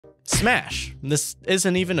Smash. This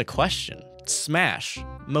isn't even a question. Smash.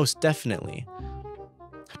 Most definitely.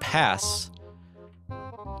 Pass.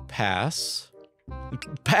 Pass.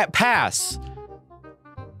 Pass.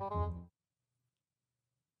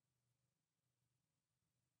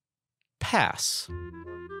 Pass.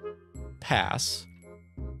 Pass.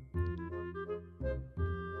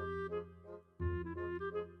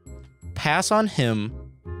 Pass on him.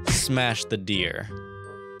 Smash the deer.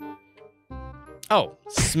 Oh,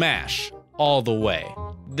 smash all the way.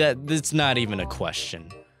 That's not even a question.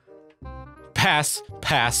 Pass,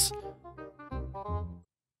 pass.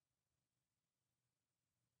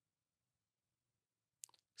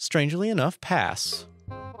 Strangely enough, pass.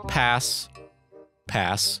 Pass.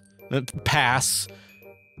 Pass. Pass.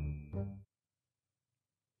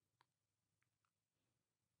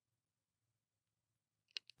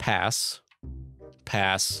 Pass.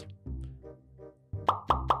 Pass.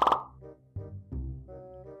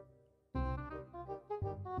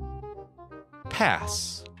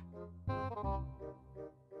 Pass.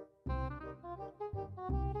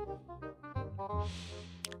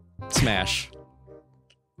 Smash.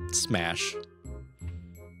 Smash.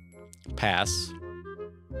 Pass.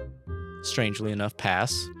 Strangely enough,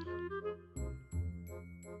 pass.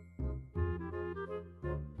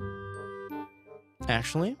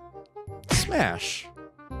 Actually, smash.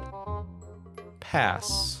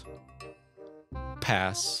 Pass.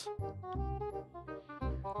 Pass.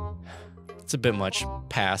 It's a bit much.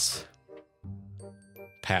 Pass.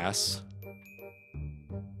 Pass.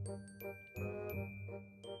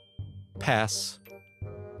 Pass.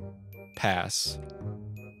 Pass.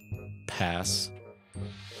 Pass.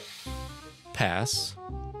 Pass.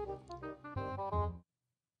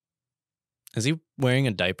 Is he wearing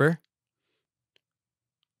a diaper?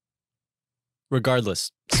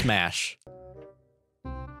 Regardless, smash.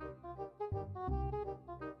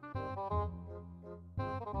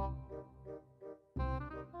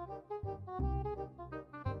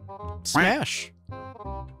 Smash.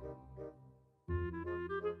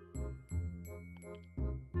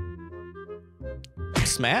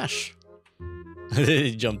 Smash.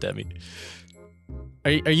 He jumped at me.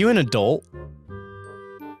 Are you an adult?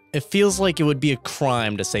 It feels like it would be a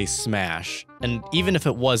crime to say smash, and even if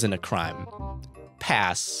it wasn't a crime,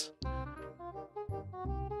 pass.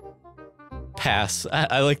 Pass.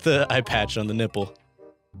 I like the eye patch on the nipple.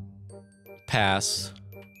 Pass.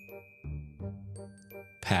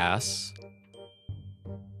 Pass.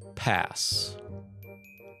 Pass.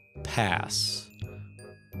 Pass.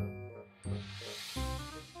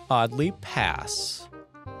 Oddly, pass.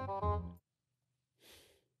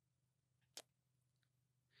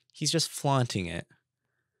 He's just flaunting it.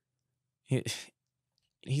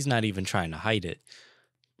 He's not even trying to hide it.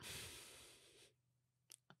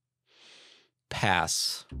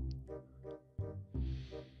 Pass.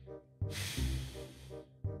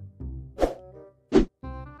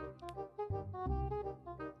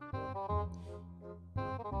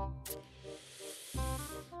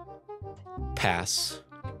 Pass.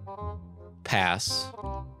 Pass.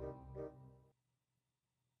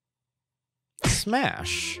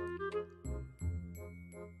 Smash.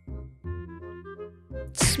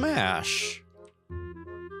 Smash.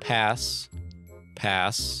 Pass.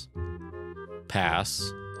 Pass.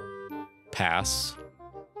 Pass. Pass.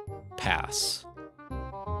 Pass.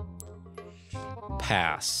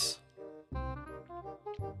 Pass.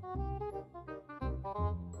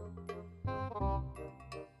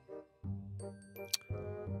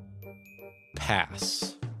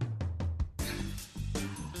 Pass.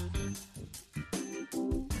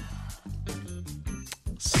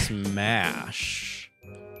 Smash.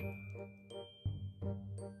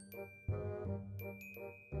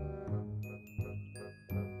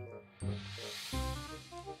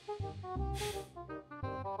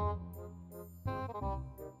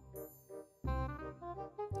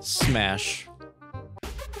 Smash.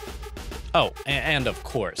 Oh, and of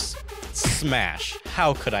course, smash.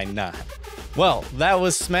 How could I not? Well, that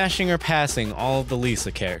was smashing or passing all of the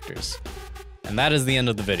Lisa characters. And that is the end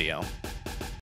of the video.